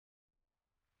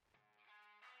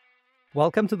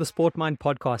Welcome to the Sport Mind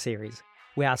podcast series,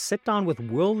 where I sit down with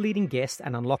world-leading guests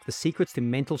and unlock the secrets to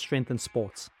mental strength in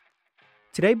sports.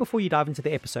 Today, before you dive into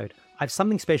the episode, I have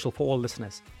something special for all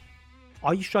listeners.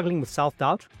 Are you struggling with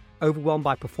self-doubt, overwhelmed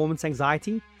by performance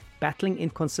anxiety, battling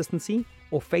inconsistency,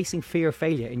 or facing fear of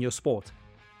failure in your sport?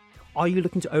 Are you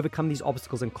looking to overcome these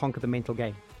obstacles and conquer the mental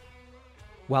game?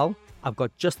 Well, I've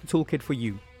got just the toolkit for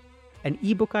you. An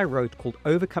ebook I wrote called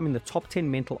Overcoming the Top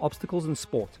 10 Mental Obstacles in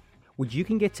Sport, which you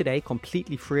can get today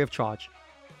completely free of charge.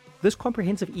 This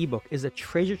comprehensive ebook is a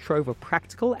treasure trove of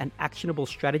practical and actionable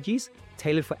strategies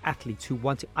tailored for athletes who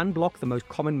want to unblock the most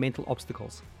common mental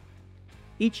obstacles.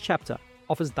 Each chapter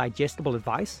offers digestible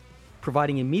advice,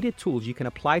 providing immediate tools you can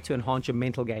apply to enhance your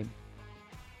mental game.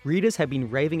 Readers have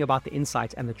been raving about the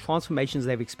insights and the transformations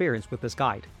they've experienced with this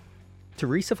guide.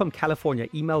 Teresa from California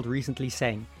emailed recently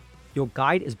saying, "Your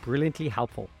guide is brilliantly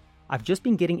helpful. I've just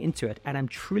been getting into it and I'm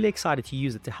truly excited to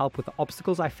use it to help with the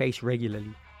obstacles I face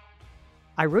regularly."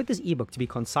 I wrote this ebook to be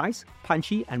concise,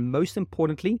 punchy, and most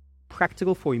importantly,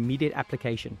 practical for immediate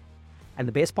application. And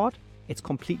the best part? It's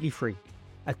completely free,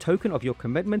 a token of your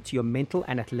commitment to your mental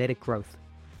and athletic growth.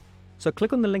 So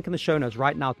click on the link in the show notes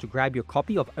right now to grab your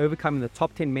copy of Overcoming the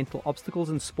Top 10 Mental Obstacles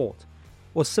in Sport,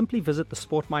 or simply visit the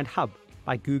Sport Mind Hub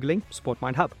by Googling Sport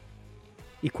Mind Hub.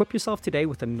 Equip yourself today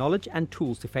with the knowledge and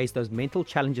tools to face those mental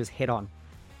challenges head on.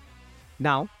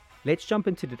 Now, let's jump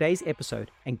into today's episode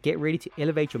and get ready to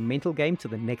elevate your mental game to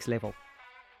the next level.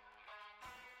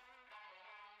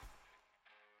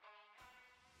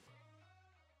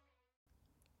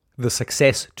 The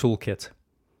Success Toolkit.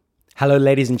 Hello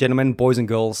ladies and gentlemen, boys and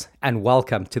girls, and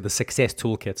welcome to the Success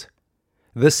Toolkit.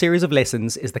 This series of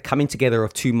lessons is the coming together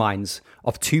of two minds,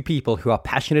 of two people who are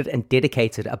passionate and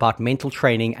dedicated about mental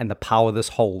training and the power this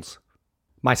holds.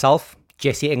 Myself,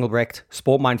 Jesse Engelbrecht,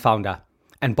 SportMind founder,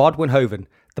 and Bart Winhoven,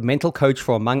 the mental coach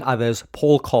for, among others,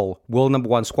 Paul Cole, world number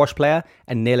 1 squash player,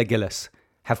 and Nela Gillis,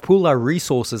 have pooled our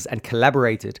resources and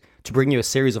collaborated to bring you a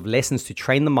series of lessons to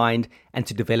train the mind and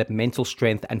to develop mental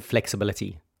strength and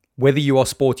flexibility. Whether you are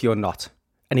sporty or not,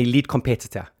 an elite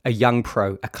competitor, a young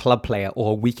pro, a club player,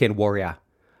 or a weekend warrior,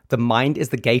 the mind is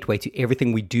the gateway to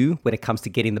everything we do when it comes to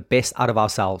getting the best out of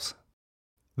ourselves.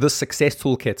 This Success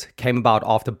Toolkit came about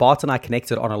after Bart and I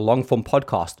connected on a long-form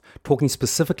podcast talking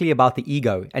specifically about the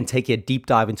ego and taking a deep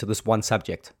dive into this one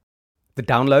subject. The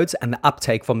downloads and the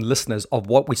uptake from listeners of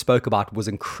what we spoke about was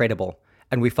incredible,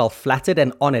 and we felt flattered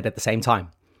and honored at the same time.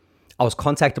 I was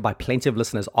contacted by plenty of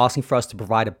listeners asking for us to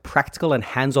provide a practical and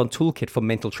hands-on toolkit for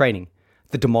mental training.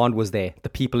 The demand was there, the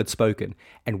people had spoken,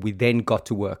 and we then got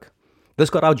to work. This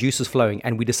got our juices flowing,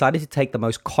 and we decided to take the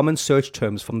most common search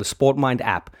terms from the SportMind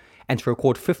app and to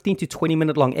record 15 to 20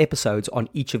 minute long episodes on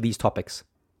each of these topics.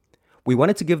 We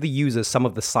wanted to give the users some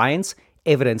of the science,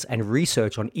 evidence, and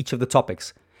research on each of the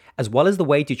topics, as well as the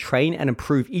way to train and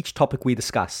improve each topic we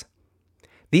discuss.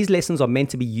 These lessons are meant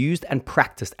to be used and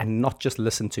practiced and not just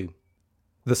listened to.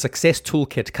 The Success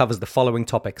Toolkit covers the following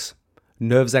topics: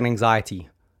 nerves and anxiety,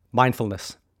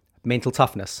 mindfulness, mental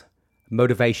toughness,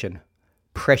 motivation,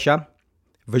 pressure,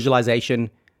 visualization,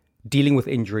 dealing with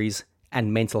injuries,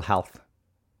 and mental health.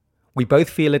 We both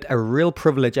feel it a real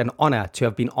privilege and honor to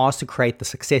have been asked to create the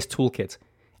Success Toolkit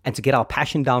and to get our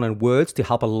passion down in words to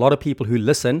help a lot of people who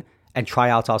listen and try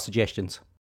out our suggestions.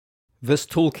 This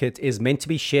toolkit is meant to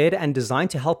be shared and designed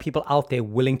to help people out there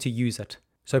willing to use it.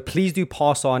 So please do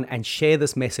pass on and share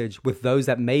this message with those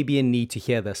that may be in need to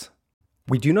hear this.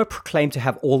 We do not proclaim to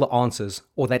have all the answers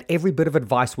or that every bit of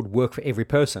advice would work for every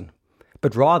person,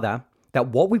 but rather that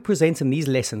what we present in these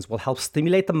lessons will help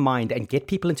stimulate the mind and get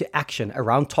people into action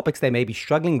around topics they may be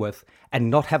struggling with and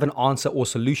not have an answer or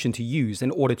solution to use in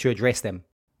order to address them.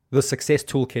 The Success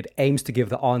Toolkit aims to give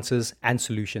the answers and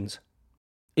solutions.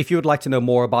 If you would like to know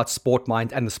more about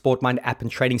SportMind and the SportMind app and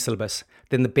training syllabus,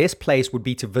 then the best place would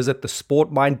be to visit the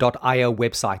sportmind.io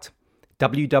website,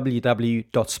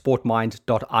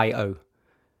 www.sportmind.io.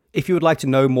 If you would like to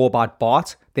know more about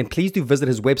Bart, then please do visit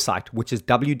his website, which is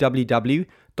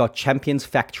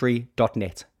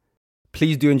www.championsfactory.net.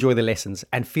 Please do enjoy the lessons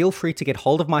and feel free to get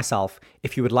hold of myself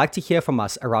if you would like to hear from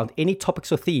us around any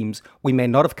topics or themes we may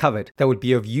not have covered that would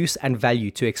be of use and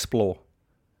value to explore.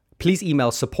 Please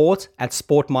email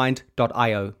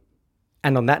support@sportmind.io.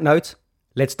 And on that note,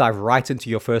 let's dive right into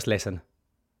your first lesson.